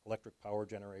electric power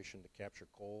generation to capture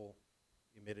coal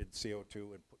emitted CO2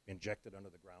 and inject it under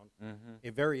the ground. A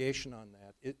variation on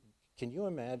that. Can you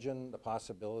imagine the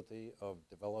possibility of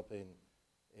developing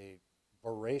a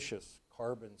voracious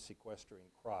carbon sequestering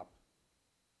crop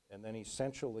and then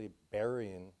essentially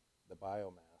burying the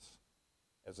biomass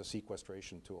as a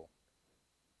sequestration tool?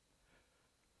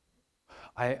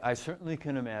 I certainly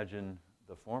can imagine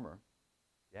the former,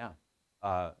 yeah.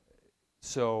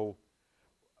 So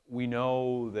we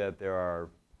know that there are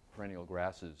perennial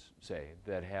grasses, say,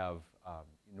 that have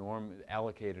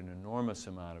allocate an enormous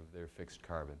amount of their fixed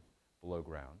carbon below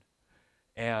ground.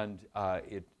 And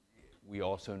we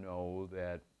also know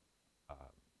that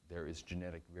there is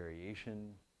genetic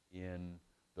variation in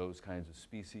those kinds of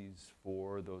species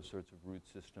for those sorts of root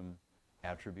system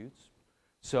attributes.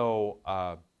 So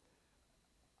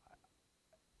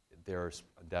there's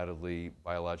undoubtedly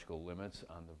biological limits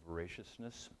on the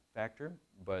voraciousness factor,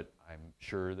 but I'm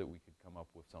sure that we could come up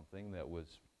with something that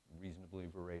was reasonably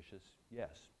voracious,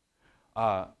 yes.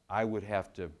 I would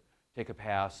have to take a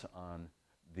pass on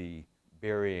the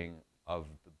burying of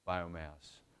the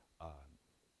biomass,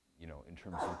 in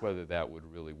terms of whether that would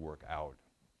really work out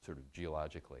sort of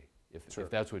geologically, if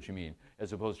that's what you mean,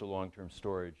 as opposed to long-term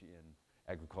storage in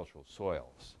agricultural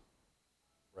soils.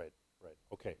 Right, right,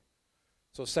 okay.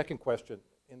 So second question,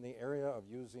 in the area of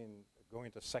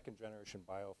going to second generation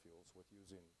biofuels with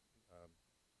using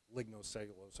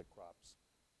lignocellulosic crops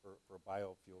for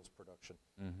biofuels production,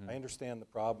 I understand the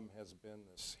problem has been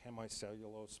this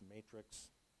hemicellulose matrix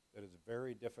that is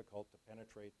very difficult to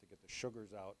penetrate to get the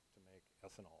sugars out to make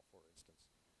ethanol, for instance.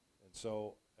 And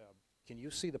so can you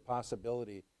see the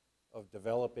possibility of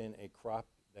developing a crop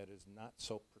that is not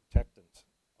so protectant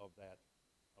of that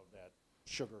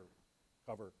sugar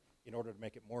cover in order to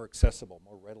make it more accessible,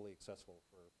 more readily accessible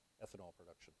for ethanol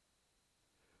production?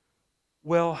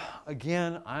 Well,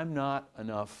 again, I'm not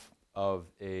enough of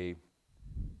a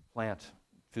plant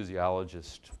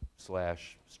physiologist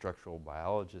 / structural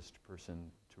biologist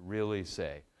person to really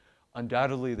say.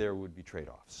 Undoubtedly, there would be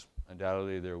trade-offs.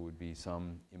 Undoubtedly, there would be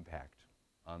some impact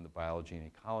on the biology and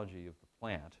ecology of the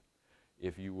plant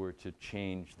if you were to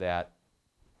change that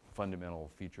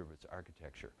fundamental feature of its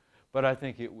architecture. But I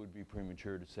think it would be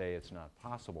premature to say it's not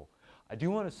possible. I do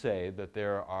want to say that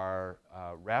there are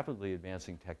rapidly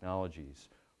advancing technologies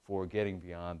for getting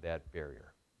beyond that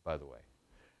barrier, by the way.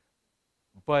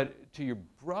 But to your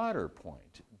broader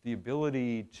point, the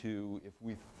ability to, if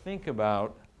we think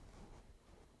about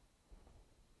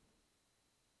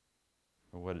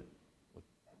what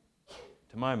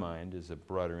to my mind is a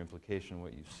broader implication of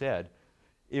what you said,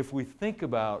 if we think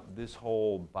about this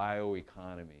whole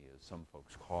bioeconomy, as some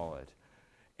folks call it,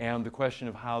 and the question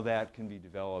of how that can be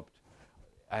developed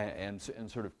and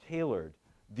sort of tailored,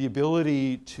 the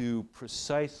ability to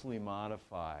precisely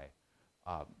modify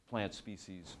plant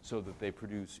species so that they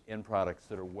produce end products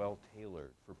that are well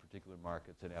tailored for particular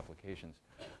markets and applications,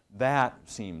 that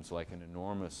seems like an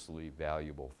enormously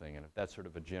valuable thing. And if that's sort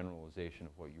of a generalization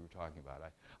of what you were talking about,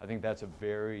 I think that's a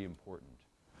very important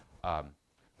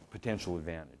potential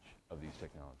advantage of these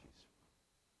technologies.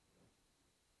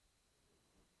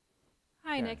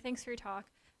 Hi, Karen. Nick. Thanks for your talk.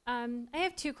 I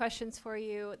have two questions for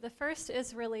you. The first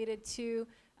is related to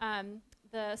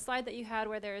the slide that you had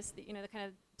where there's the kind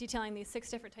of detailing these 6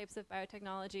 different types of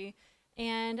biotechnology.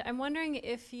 And I'm wondering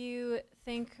if you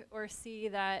think or see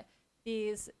that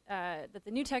that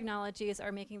the new technologies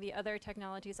are making the other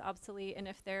technologies obsolete, and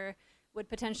if there would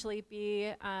potentially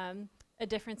be a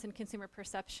difference in consumer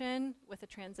perception with a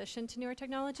transition to newer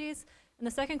technologies. And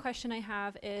the second question I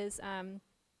have is,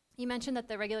 you mentioned that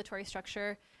the regulatory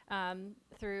structure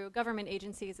through government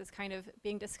agencies is kind of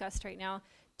being discussed right now.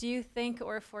 Do you think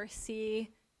or foresee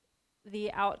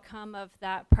the outcome of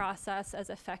that process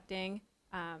as affecting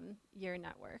your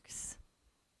networks?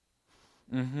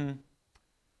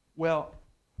 Well,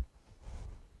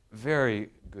 very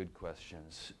good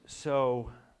questions.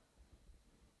 So,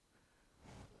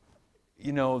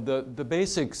 the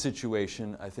basic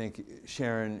situation, I think,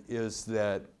 Sharon, is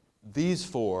that these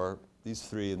 4, these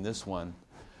 3 and this one,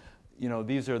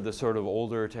 these are the sort of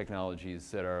older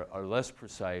technologies that are less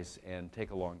precise and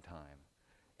take a long time.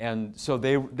 And so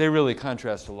they really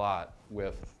contrast a lot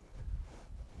with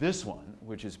this one,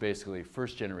 which is basically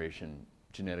first generation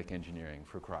genetic engineering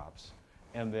for crops,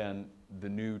 and then the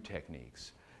new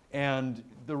techniques. And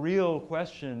the real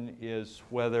question is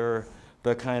whether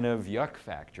the kind of yuck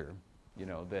factor,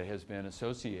 that has been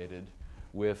associated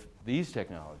with these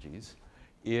technologies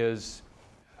is,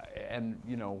 and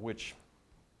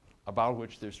about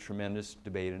which there's tremendous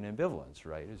debate and ambivalence,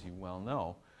 right, as you well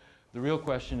know. The real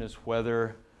question is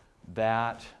whether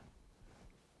that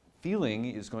feeling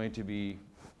is going to be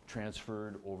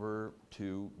transferred over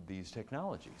to these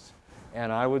technologies.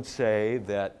 And I would say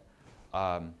that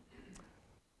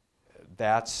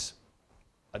that's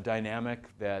a dynamic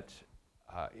that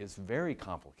is very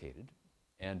complicated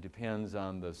and depends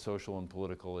on the social and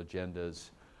political agendas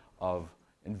of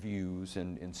and views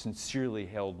and sincerely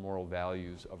held moral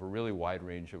values of a really wide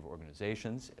range of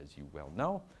organizations, as you well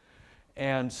know.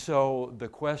 And so the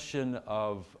question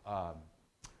of, of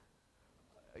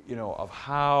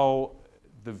how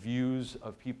the views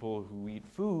of people who eat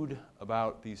food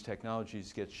about these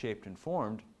technologies get shaped and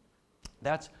formed,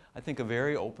 that's, I think, a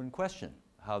very open question,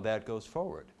 how that goes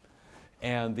forward.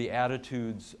 And the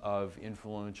attitudes of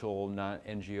influential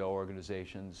non-NGO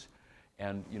organizations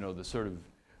and, the sort of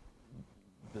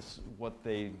what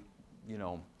they,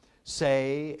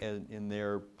 say in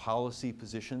their policy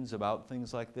positions about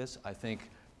things like this, I think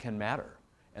can matter.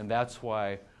 And that's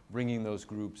why bringing those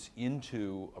groups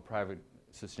into a private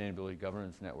sustainability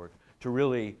governance network to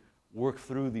really work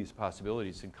through these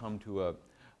possibilities and come to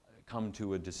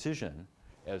a decision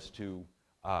as to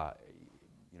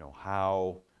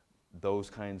how those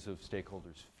kinds of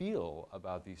stakeholders feel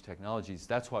about these technologies.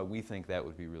 That's why we think that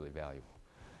would be really valuable.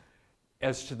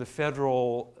 As to the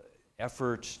federal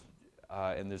effort,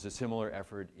 and there's a similar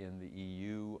effort in the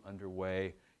EU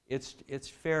underway, it's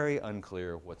very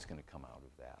unclear what's going to come out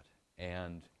of that.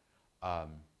 And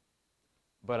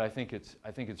but I think it's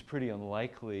pretty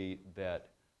unlikely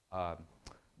that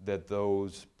that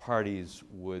those parties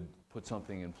would put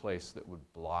something in place that would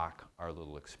block our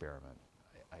little experiment.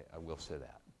 I will say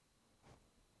that.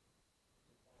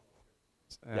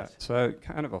 Yes. So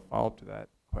kind of a follow-up to that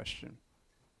question.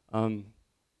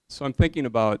 So I'm thinking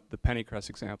about the pennycress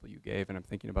example you gave, and I'm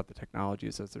thinking about the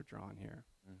technologies as they're drawn here.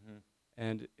 Mm-hmm.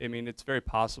 And I mean, it's very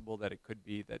possible that it could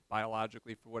be that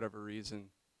biologically, for whatever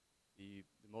reason, the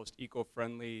most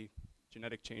eco-friendly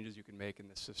genetic changes you can make in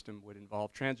this system would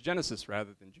involve transgenesis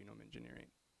rather than genome engineering.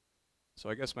 So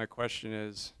I guess my question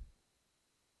is,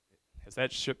 has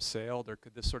that ship sailed, or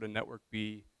could this sort of network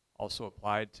be also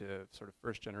applied to sort of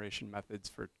first-generation methods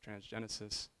for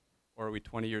transgenesis, or are we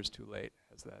 20 years too late?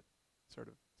 Has that sort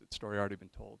of story already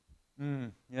been told?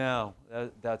 Yeah,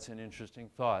 that's an interesting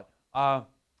thought. Our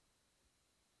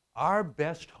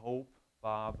best hope,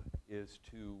 Bob, is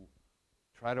to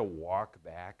try to walk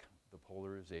back the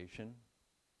polarization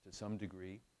to some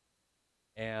degree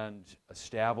and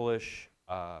establish,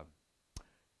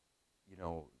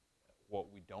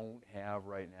 what we don't have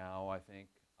right now, I think,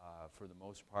 for the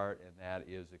most part, and that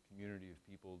is a community of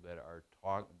people that are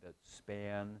that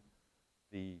span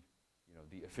the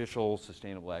official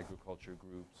sustainable agriculture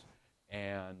groups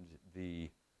and the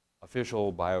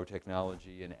official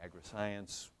biotechnology and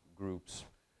agriscience groups.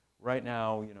 Right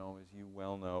now, as you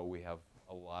well know, we have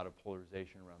a lot of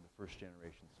polarization around the first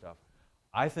generation stuff.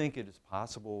 I think it is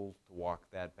possible to walk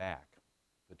that back,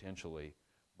 potentially,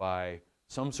 by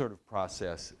some sort of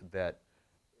process that,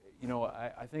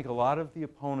 I think a lot of the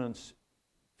opponents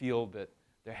feel that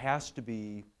there has to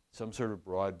be some sort of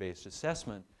broad-based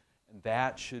assessment, and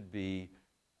that should be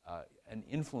an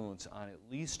influence on at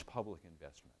least public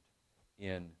investment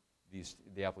in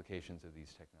the applications of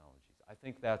these technologies. I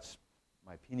think that's,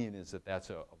 my opinion is that that's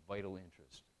a vital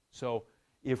interest. So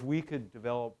if we could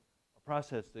develop a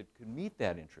process that could meet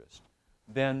that interest,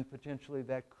 then potentially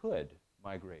that could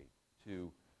migrate to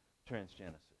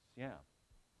transgenesis. Yeah.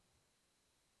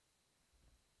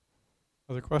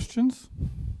 Other questions?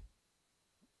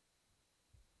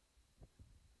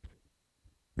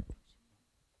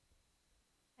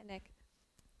 Hi, Nick.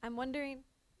 I'm wondering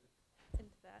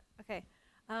into that. Okay.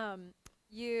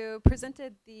 You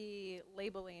presented the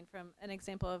labeling from an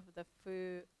example of the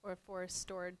food or forest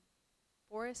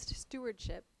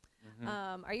stewardship.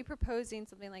 Mm-hmm. Are you proposing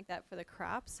something like that for the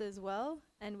crops as well?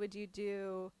 And would you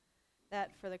do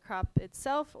that for the crop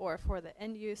itself or for the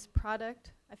end use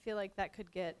product? I feel like that could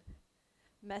get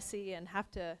messy and have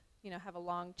to, have a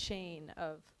long chain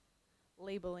of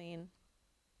labeling.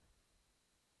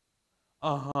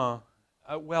 Well,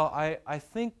 I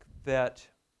think that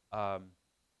I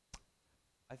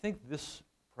think this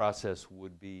process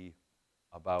would be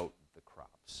about the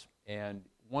crops, and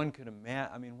one could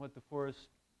imagine. I mean, what the Forest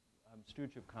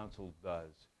Stewardship Council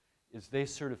does is they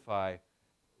certify. As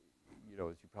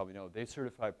you probably know, they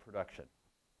certify production.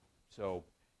 So,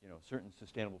 certain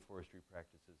sustainable forestry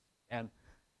practices, and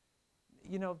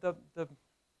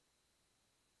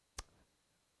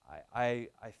I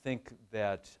think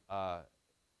that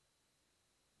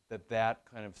that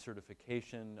kind of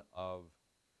certification of,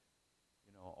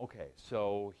 okay,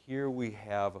 so here we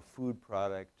have a food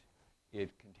product.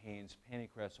 It contains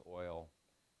pennycress oil,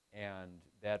 and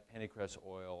that pennycress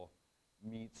oil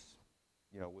meets,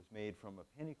 was made from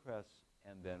a pennycress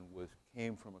and then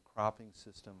came from a cropping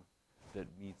system that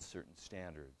meets certain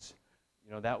standards.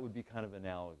 That would be kind of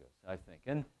analogous, I think,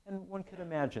 and one could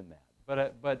imagine that.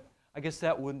 But I guess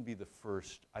that wouldn't be the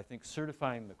first. I think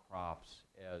certifying the crops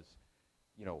as,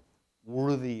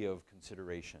 worthy of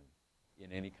consideration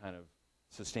in any kind of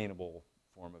sustainable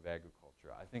form of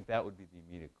agriculture. I think that would be the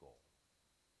immediate goal.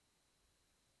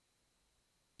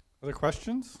 Other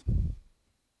questions?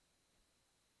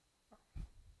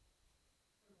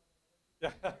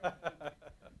 Yeah.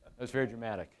 That was very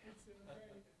dramatic.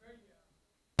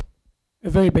 A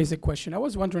very basic question. I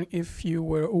was wondering if you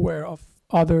were aware of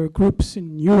other groups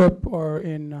in Europe or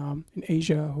in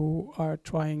Asia who are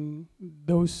trying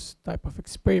those type of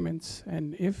experiments,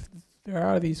 and if there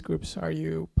are these groups, are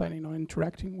you planning on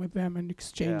interacting with them and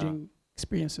exchanging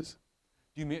experiences?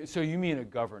 Do you mean, so you mean a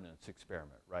governance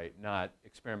experiment, right? Not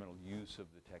experimental use of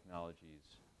the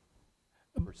technologies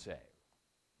per se.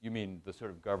 You mean the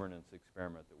sort of governance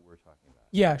experiment that we're talking about?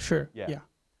 Yeah, sure. Yeah.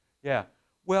 Yeah.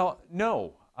 Well,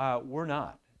 no, we're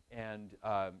not. And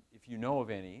if you know of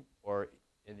any, or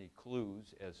any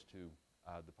clues as to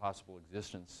the possible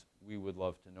existence, we would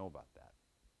love to know about that.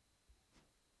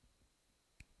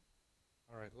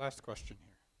 All right, last question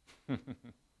here.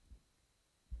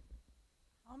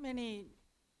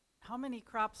 How many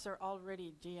crops are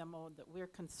already GMO that we're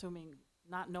consuming,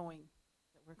 not knowing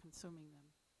that we're consuming them?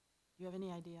 Do you have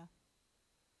any idea?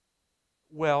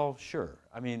 Well, sure.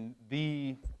 I mean,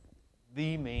 the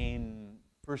main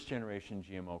first-generation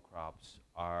GMO crops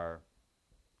are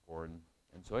corn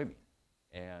and soybean.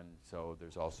 And so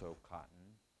there's also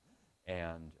cotton,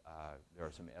 and there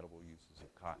are some edible uses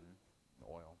of cotton and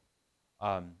oil.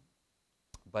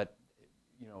 But,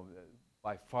 you know,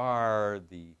 by far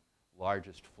the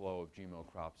largest flow of GMO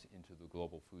crops into the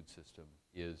global food system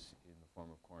is in the form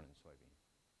of corn and soybean.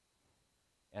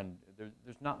 And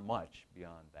there's not much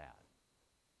beyond that.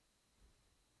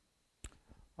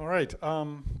 All right,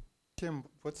 Kim,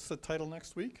 what's the title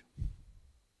next week?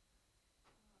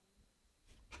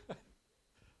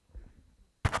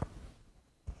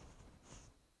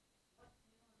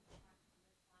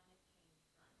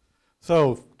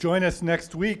 So join us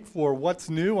next week for What's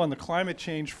New on the Climate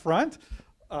Change Front.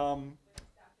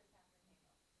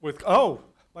 With, oh,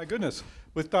 my goodness,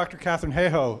 with Dr. Catherine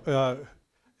Hayhoe,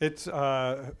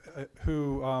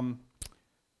 who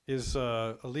is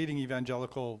a leading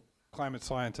evangelical climate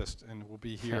scientist and will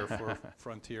be here for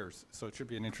Frontiers. So it should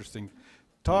be an interesting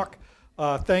talk.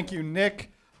 Thank you,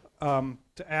 Nick. To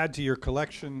add to your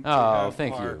collection, oh,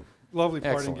 thank you. Lovely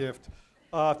parting Excellent. gift.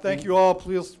 Thank you all.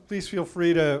 Please feel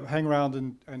free to hang around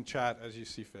and chat as you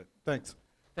see fit. Thanks.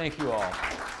 Thank you all.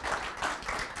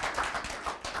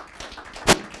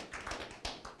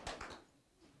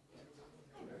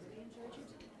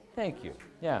 Thank you.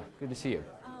 Yeah, good to see you.